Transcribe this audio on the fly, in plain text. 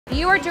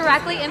You are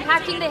directly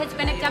impacting the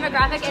Hispanic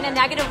demographic in a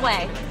negative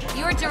way.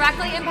 You are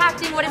directly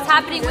impacting what is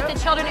happening with the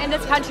children in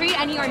this country,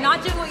 and you are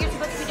not doing what you're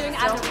supposed to be doing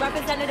as a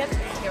representative,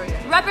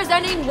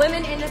 representing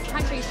women in this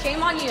country.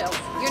 Shame on you.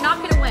 You're not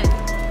going to win.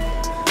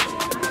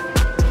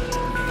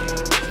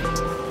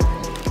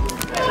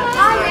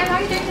 Hi, ma'am. How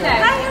are you doing today?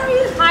 Hi, how are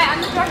you? Hi,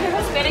 I'm the director of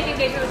Hispanic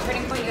Engagement with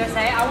Turning Point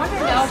USA. I want to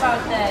know about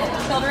the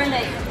children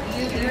that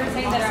you're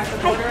saying that are at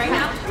the border right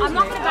now. I'm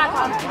not going to back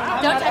off.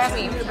 Don't touch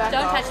me.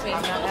 Don't touch me.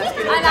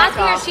 I'm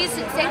asking her. She's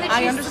saying that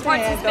she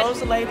supports Hispanic.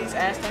 Those ladies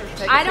asked her to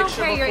take a I don't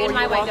picture care. You're in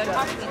my way. Don't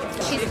talk to me.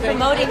 She's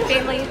promoting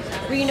family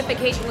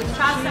reunification with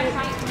trafficking.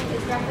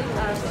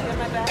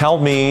 Tell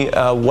me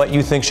what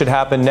you think should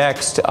happen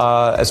next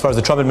as far as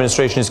the Trump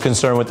administration is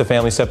concerned with the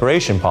family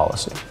separation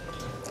policy.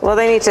 Well,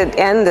 they need to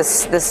end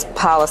this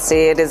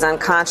policy. It is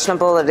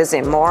unconscionable, it is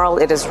immoral,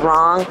 it is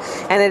wrong,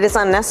 and it is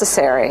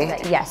unnecessary.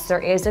 Yes, there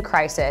is a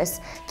crisis.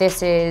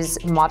 This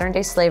is modern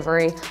day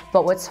slavery,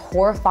 but what's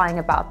horrifying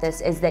about this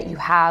is that you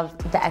have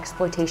the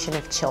exploitation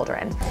of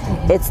children.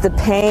 It's the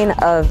pain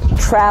of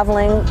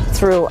traveling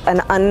through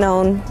an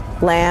unknown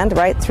land,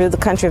 right through the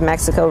country of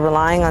Mexico,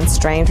 relying on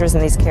strangers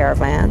in these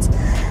caravans.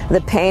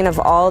 The pain of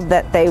all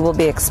that they will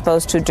be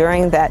exposed to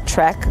during that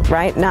trek,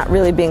 right? Not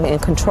really being in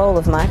control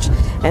of much,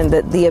 and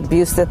the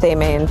abuse that they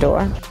may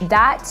endure.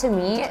 That, to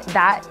me,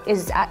 that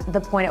is at the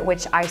point at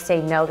which I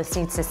say, no, this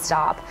needs to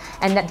stop,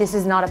 and that this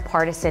is not a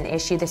partisan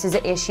issue. This is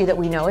an issue that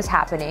we know is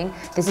happening.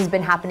 This has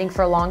been happening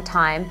for a long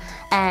time,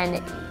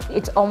 and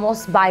it's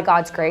almost by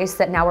God's grace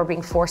that now we're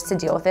being forced to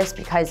deal with this,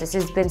 because this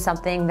has been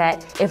something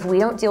that if we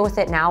don't deal with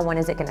it now, when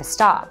is it going to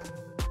stop?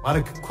 A lot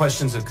of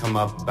questions have come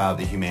up about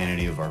the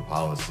humanity of our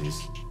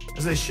policies,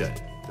 as they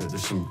should.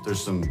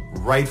 There's some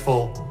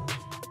rightful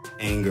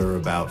anger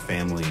about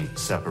family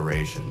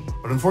separation.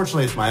 But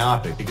unfortunately, it's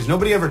myopic because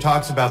nobody ever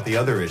talks about the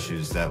other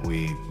issues that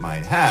we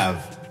might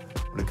have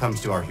when it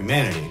comes to our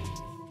humanity.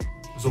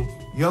 There's a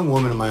young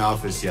woman in my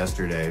office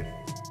yesterday.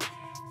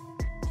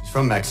 She's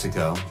from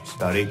Mexico. She's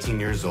about 18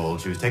 years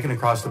old. She was taken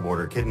across the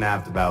border,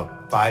 kidnapped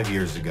about 5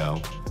 years ago.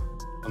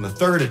 On the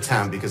third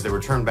attempt, because they were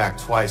turned back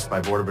twice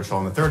by Border Patrol,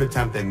 on the third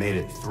attempt they made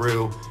it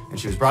through, and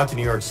she was brought to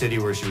New York City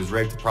where she was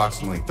raped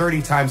approximately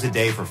 30 times a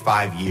day for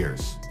 5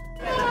 years.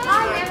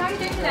 Hi, ma'am. How are you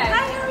doing today?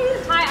 Hi, how are you?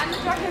 Hi, I'm the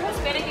director of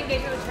Hispanic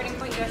Engagement with Turning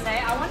Point USA.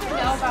 I want to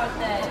know about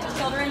the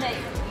children that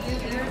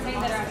you're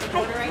saying that are at the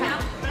border right now.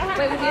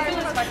 Wait, would you answer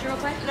this question real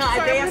quick? No,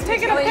 I'm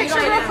taking a picture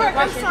real quick.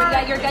 I'm sorry.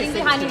 Yeah, you're getting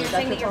behind me and you're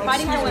saying that you're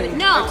fighting for women.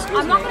 No,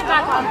 I'm not going to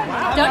back off.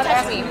 Don't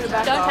touch me.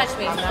 Don't touch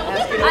me.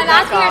 I'm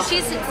asking her.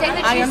 She's saying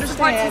that she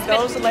supports Hispanic.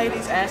 Those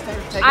ladies asked her to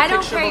take a picture. I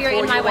don't care. You're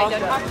in my way. Don't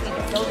talk to me.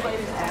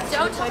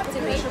 Don't talk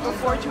to me.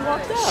 Before you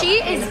walked up.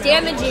 She is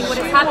damaging what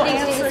is happening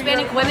to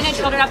Hispanic women and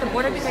children at the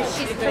border because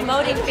she's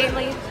promoting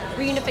family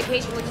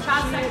reunification with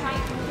trafficking.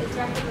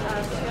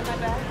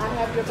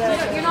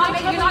 You're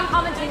not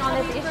commenting on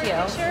this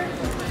issue.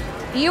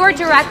 You are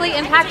directly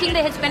impacting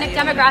the Hispanic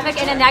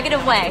demographic in a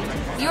negative way.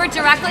 You are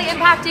directly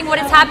impacting what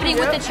is happening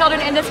with the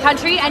children in this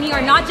country, and you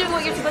are not doing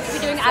what you're supposed to be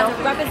doing as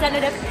a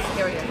representative,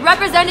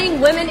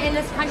 representing women in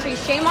this country.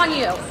 Shame on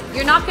you.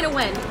 You're not going to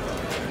win.